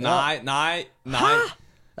nederst. Nei. Hæ?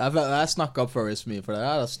 Jeg snakket opp furries mye for det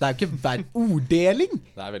her, altså. Det jo ikke hver orddeling.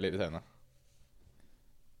 Det veldig irriterende.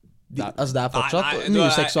 Altså det fortsatt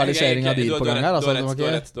mye seksualisering av dyr på gang her. Du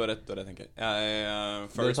har rett, tenker jeg.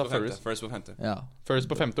 First på femte. Ja. First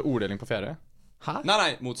på femte, orddeling på fjerde. Hæ?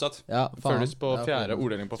 Nei, motsatt. Ja, faen. First på fjerde,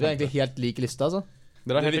 orddeling på Så vi er femte. egentlig helt lik liste, altså.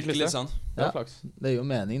 Dere har Det helt virker likt litt liste. sånn. Det er flaks. Det gir jo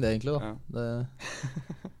mening det egentlig da. Ja.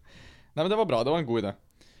 Nei, men det var bra, det var en god idé.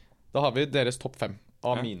 Da har vi deres topp 5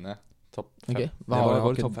 av Ja. mine topp 5. Ok, Det var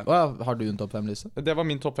vår topp 5. Har du en topp 5-liste? Det var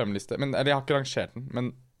min topp 5-liste, eller jeg har ikke rangert den,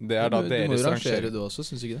 men det er da Du må jo deres rangere rangering. du også,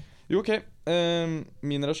 synes du ikke det? Jo, ok.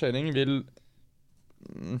 Min rangering vil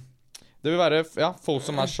det vil være, ja, folk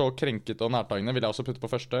som er så krenket og nærtagende vil jeg også putte på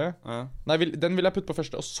første. Ja. Nei, den vil jeg putte på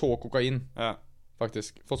første, og så kokain, Ja.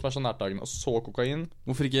 faktisk. Folk som er så nærtagende, og så kokain.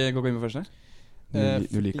 Hvorfor ikke gå inn på første?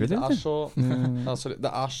 Du liker det, Det eller? er så det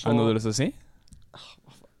er så Er det noe du har lyst til å si?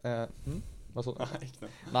 Hva sa du? Nei, ikke noe.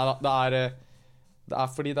 Nei da, det er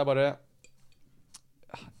fordi det er bare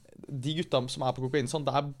de gutta som er på kokain sånn,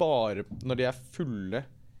 det er bare når de er fulle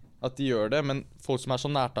at de gjør det, men folk som er så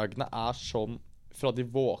nærtagende er sånn fra de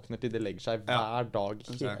våkner til de legger seg hver dag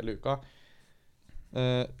hele uka.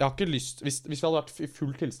 Jeg har ikke lyst hvis vi hadde vært i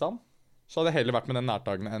full tilstand, så hadde jeg heller vært med den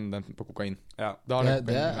nærtagende enn den på kokain. Ja.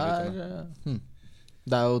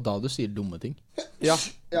 Det er jo da du sier dumme ting. Ja,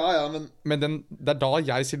 men det er da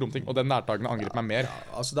jeg sier dumme ting, og den nærtagende angriper meg mer.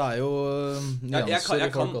 Altså det er jo nyanser i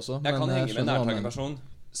folk også. Jeg kan henge med en skjønner hva nærtagende du mener. person,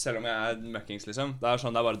 selv om jeg er møkkings, liksom. Det er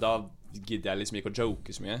sånn, det er bare da gidder jeg liksom ikke å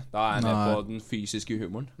joke så mye. Da er jeg med på den fysiske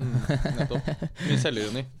humoren. Nettopp. Mye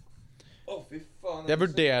selvironi. Fy faen. Jeg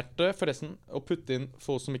vurderte forresten å putte inn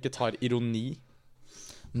folk som ikke tar ironi.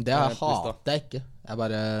 Men det hater jeg ikke. Jeg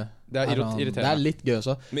bare Det er irriterende. Det er litt gøy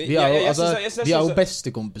også. Men Vi er jo, jeg synes- vi er jo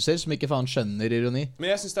bestekompiser som ikke faen skjønner ironi. Men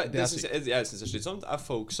jeg synes det er slitsomt er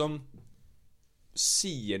folk som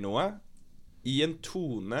sier noe i en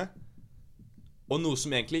tone og noe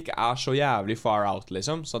som egentlig ikke er så jævlig far out,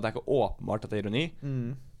 liksom. Så det er ikke åpenbart at det er ironi.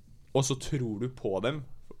 Og så tror du på dem,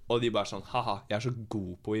 og de bare sånn haha, jeg er så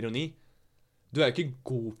god på ironi. Du er jo ikke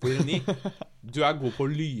god på ironi. Du er god på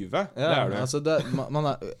å lyve. Det er du. Altså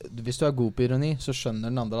hvis du er god på ironi, så skjønner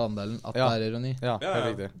den andre andelen at det er ironi. Ja, helt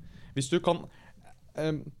riktig. Hvis du kan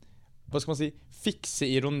hva skal man si, fikse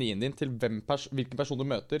ironien din til hvilken person du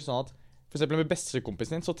møter, sånn at for eksempel med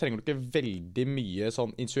bestekompisen din, så trenger du ikke veldig mye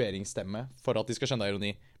sånn insueringsstemme for at de skal skjønne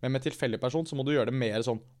ironi. Men med tilfeldig person, så må du gjøre det mer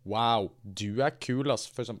sånn wow, du er kul, ass,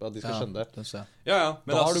 for eksempel, at de skal skjønne det. Det ser jeg. Ja,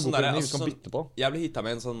 men Da altså, har du god sånn ironi, der, du kan bytte på. Jeg ble hitta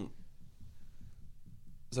med en sånn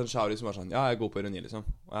shauri som var sånn, ja, jeg er god på ironi, liksom.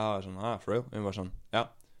 Og jeg var sånn, for real. Og hun var sånn, ja.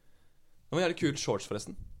 Det var jævlig kult shorts,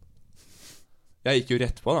 forresten. Jeg gikk jo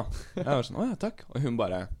rett på, da. Jeg var sånn, ja, takk. Og hun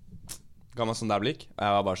bare ga meg sånn der blikk. Og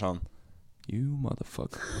jeg var bare sånn, you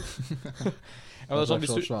motherfucker. Ja, men det er sånn,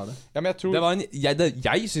 hvis du, ja, men jeg tror Det var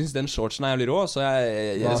jeg synes den shortsen er jævlig rå. Så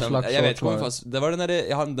jeg Hva liksom, slags jeg vet ikke om shorts det var den der,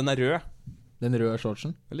 den er rød. Den røde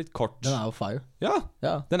shortsen, Litt kort. den er jo fire. Ja,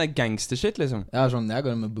 den er gangster shit, liksom. Jeg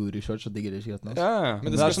går med booty shorts og digger det ikke greit. Ja,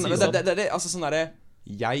 Men det det er skal sånn, sies det er altså sånn derre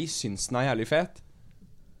jeg syns den er jævlig fet.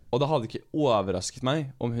 Og det hadde ikke overrasket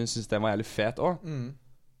meg om hun syntes den var jævlig fet også.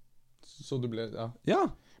 Så du ble, ja. Ja,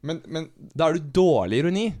 Men da er du dårlig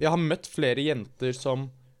ironi. jeg har møtt flere jenter som,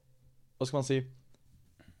 hva skal man si,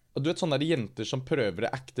 du vet sånne der jenter som prøver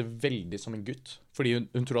å acte veldig som en gutt, fordi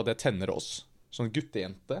hun tror at det tenner oss. Sånn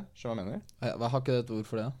guttejente, skjønner du hva jeg mener? Hva har ikke det et ord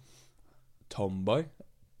for det? Da? Tomboy.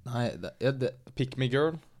 Nei, Pick me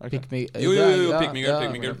girl. Er det ikke? pick me Jo, pick me girl,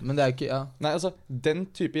 pick me girl. Men det er ikke, ja. Nei, altså, den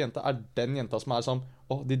type jente er den jenta som er sånn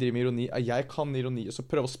de driver med ironi. Jeg kan ironi, og så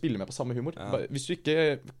prøve å spille med på samme humor. Ja. Hvis du ikke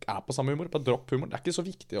er på samme humor, bare dropp humor. Det er ikke så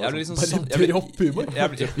viktig. Jeg blir liksom Bare dropp humor.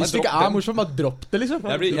 Hvis du ikke er morsom, bare dropp det, liksom.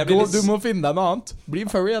 Du må finne deg noe annet. Bli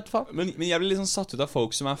furry etterpå. Men jeg blir liksom satt ut av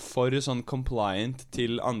folk som er for sånn compliant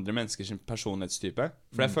til andre menneskers personlighetstype.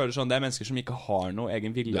 For jeg føler sånn, det er mennesker som ikke har noe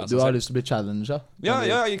egen vilje. Du har lyst til å bli challenger. Ja,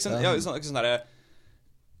 ikke sant? Ja, ikke sånn der,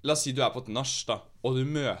 la oss si du er på et nach da, og du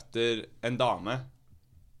møter en dame.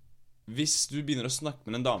 Hvis du begynner å snakke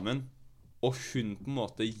med den damen, og hun på en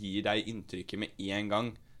måte gir deg inntrykket med en gang,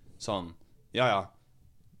 sånn, ja,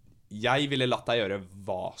 jeg ville latt deg gjøre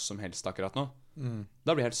hva som helst akkurat nå.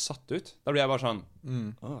 Da blir jeg helt satt ut. Da blir jeg bare sånn,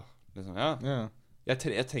 liksom, ja.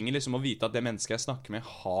 Jeg trenger liksom å vite at det mennesket jeg snakker med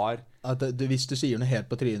har hvis du sier noe helt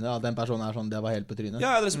på trynet, at den personen er sånn, det var helt på trynet.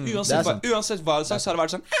 Ja, det er liksom, uansett hva det sagt, så har det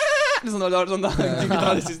vært sånn liksom,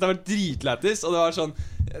 det har vært dritlættis. Og det var sånn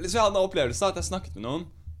liksom, jeg hadde en opplevelse da, at jeg snakket med noen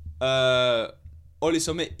og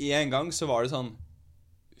liksom med en gang så var det sånn,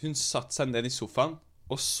 hun satt seg ned i sofaen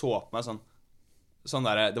og så på meg sånn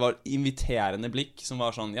der, det var inviterende blikk som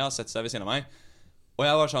var sånn, ja, sett seg ved siden av meg. Og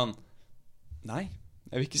jeg var sånn, nei,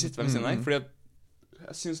 jeg vil ikke sitte ved siden av deg. Fordi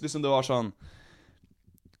jeg synes liksom det var sånn,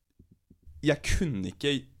 jeg kunne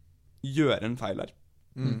ikke gjøre en feil her.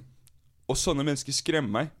 Og sånne mennesker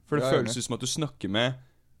skremmer meg, for det føles ut som at du snakker med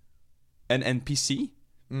en NPC.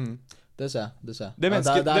 Det ser jeg. Det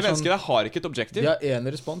mennesket der har ikke et objektiv. De har en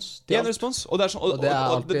respons. Og det er sånn, og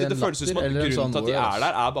det føles ut som at grunnen til at de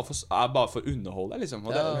der bare for å underholde, liksom.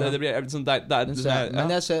 Og det blir sånn,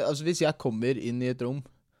 men jeg ser, altså hvis jeg kommer inn i et rom,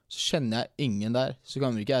 så kjenner jeg ingen der, så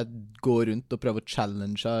kan ikke jeg gå rundt og prøve å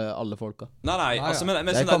challenge alle folka. Nei, altså,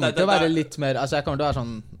 men jeg kommer til å være litt mer, altså jeg kommer til å være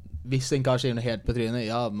sånn, hvis en kar sier noe helt på trynet,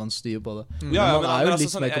 ja, man styrer på det. Men man er jo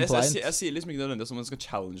litt mer compliant. Jeg sier liksom ikke nødvendig som man skal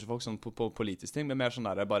challenge folk sånn på politisk ting, men mer sånn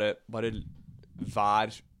der, bare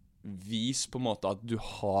vis på en måte at du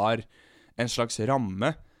har en slags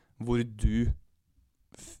ramme hvor du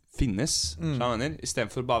finnes, I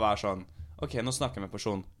stedet for bare være sånn, ok, nå snakker jeg med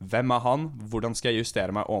personen. Hvem er han? Hvordan skal jeg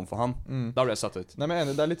justere meg overfor han? Da blir jeg satt ut. Nei, men jeg er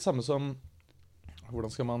enig, det er litt samme som,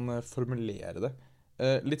 hvordan skal man formulere det?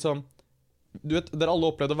 Litt sånn, du vet, dere alle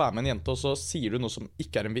opplevde å være med en jente, og så sier du noe som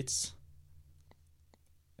ikke er en vits.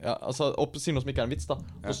 Ja, altså, sier noe som ikke er en vits da.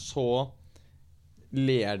 Og så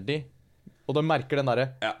ler de, og da merker den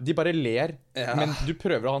der, de bare ler, men du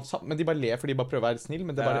prøver å ha en men de bare ler fordi de bare prøver å være snill,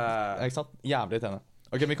 men det bare, ikke sant? Jævlig irriterende.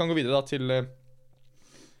 Ok, vi kan gå videre da til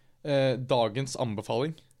dagens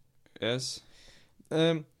anbefaling. Yes.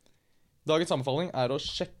 Dagens anbefaling er å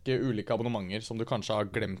sjekke ulike abonnementer som du kanskje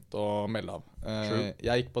har glemt å melde av.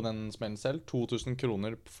 Jeg gikk på den smellen selv, 2000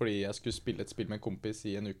 kroner fordi jeg skulle spille et spill med en kompis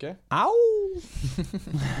i en uke. Au!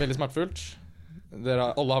 Veldig smertefullt.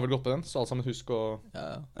 Alle har vel gått på den, så alle sammen husk å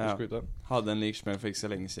huske ut det. Hadde en lik smell for ikke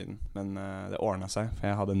så lenge siden, men det ordnet seg,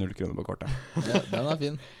 for jeg hadde 0 kroner på kortet. Ja, den er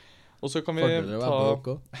fin. Og så kan vi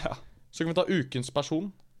ta ukens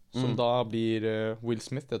person, som da blir Will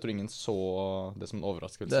Smith. Jeg tror ingen så det som en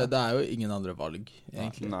overraskelse. Det er jo ingen andre valg,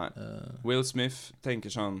 egentlig. Nei. Will Smith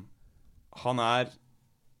tenker sånn, han er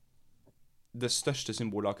det største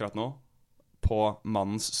symbolet akkurat nå på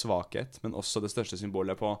mannens svakhet, men også det største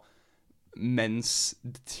symbolet på menns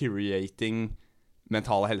deteriorating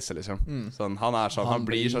mentale helse, liksom. Sånn, han er sånn, han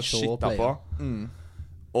blir så skitta på,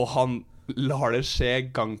 og han lar det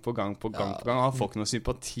skje gang på gang. Han får ikke noe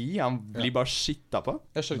sympati. Han blir bare skitta på.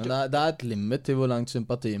 Men det er et limit til hvor langt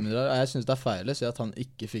sympati min drar. Jeg synes det er feil å si at han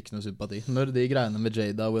ikke fikk noe sympati. Når de greiene med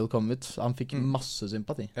Jada Will come ut, han fikk masse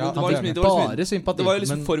sympati. Han fikk bare sympati. Det var jo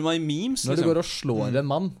liksom form av memes, når du går og slår en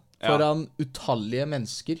mann foran utallige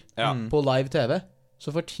mennesker på live TV,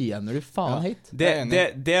 så fortjener du faen hate.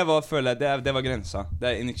 Det var, føler jeg, det var grensa. Det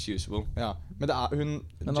er inexcusable. Ja, men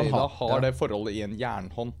Jada har det forholdet i en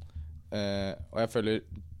jernhånd. Og jeg føler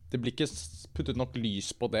det blir ikke puttet nok lys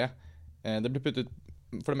på det. Det blir puttet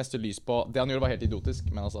for det meste lys på det han gjorde var helt idiotisk.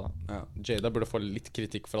 Men altså, Jada burde få litt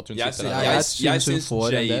kritikk for at hun sitter der. Jeg synes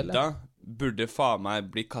Jada burde faen meg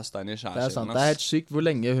bli kastet inn i skjærsilden. Det er sant, det er helt sykt hvor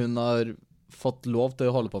lenge hun har fått lov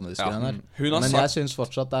til å holde på med disse greiene her. Men jeg synes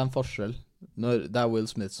fortsatt det er en forskjell når det er Will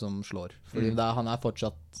Smith som slår. Fordi han er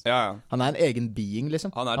fortsatt han er en egen being,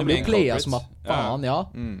 liksom. Han blir playa som at faen,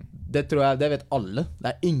 det tror jeg, det vet alle. Det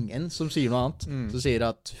er ingen som sier noe annet som sier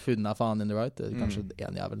at hun er faen in the right. Det er kanskje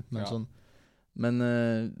en jævel, men sånn. Men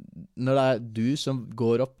når det er du som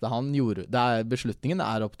går opp, beslutningen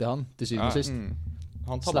er opp til han til syvende og sist.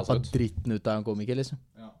 Han slapper dritten ut av en komiker, liksom.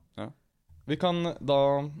 Vi kan da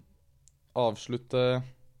avslutte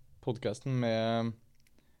podcasten med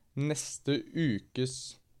neste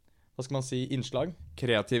ukes, hva skal man si, innslag.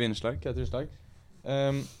 Kreativ innslag.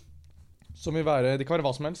 Som vil være, det kan være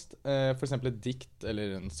hva som helst. For eksempel et dikt,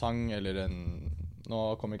 eller en sang, eller nå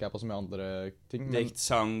kommer ikke jeg på så mye andre ting. Dikt,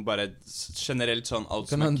 sang, bare generelt sånn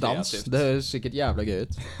alt som er kreativt. Det høres sikkert jævla gøy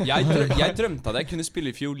ut. Jeg drømte at jeg kunne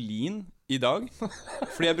spille fiolin i dag,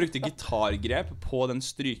 fordi jeg brukte gitargrep på den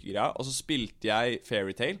strykegreia, og så spilte jeg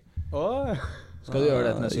Fairytale. Skal du gjøre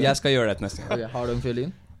det til neste gang? Jeg skal gjøre det til neste gang. Har du en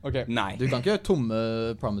fiolin? Nei. Du kan ikke gjøre tomme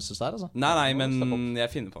promises der, altså. Nei, men jeg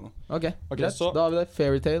finner på noe. Ok, så da har vi det,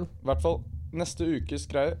 Fairytale. I hvert fall, neste ukes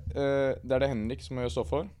greie, det er det Henrik som gjør så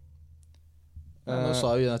for. Nå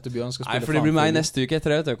sa jo nettopp Bjørn skal spille. Nei, for det blir meg neste uke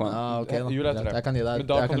etter det, jeg kan gi deg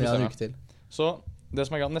en uke til. Så, det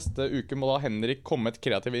som er greit, neste uke må da Henrik komme med et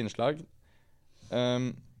kreativt innslag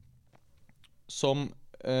som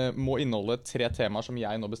må inneholde 3 temaer som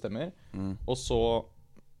jeg nå bestemmer. Og så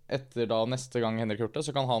etter da neste gang Henrik har gjort det,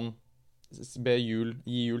 så kan han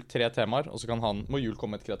gi Juel 3 temaer, og så må Juel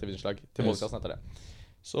komme med et kreativt innslag til podcasten etter det.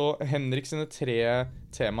 Så Henrik sine 3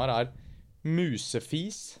 temaer er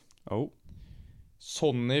musefis,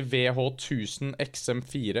 Sony VH1000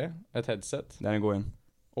 XM4, et headset. Det er en god en.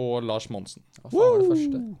 Og Lars Monsen. Hva faen var det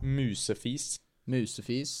første?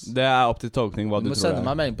 Musefis. Det er opp til tolkning hva du tror det er. Du må sende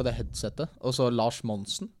meg melding på det headsetet. Og så Lars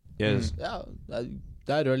Monsen. Yes. Ja,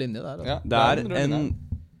 det er rød linje der. Ja, det er en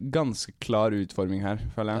ganske klar utforming her,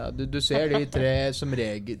 føler jeg. Ja, du ser de tre som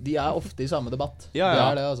regel. De er ofte i samme debatt. Ja. Det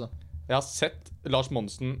er det, altså. Jeg har sett Lars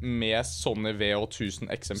Monsen med sånne V1000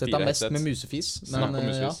 XM4 Sett han mest med musefis. Snakk om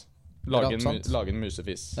musefis. Ja. Lage en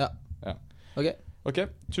musefis. Ja. Ok.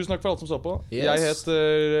 Tusen takk for alt som så på. Yes. Jeg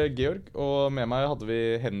heter Georg, og med meg hadde vi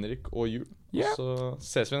Henrik og Juel. Yeah. Så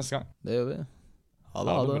ses vi neste gang. Det gjør vi. Ha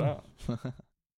det. bra.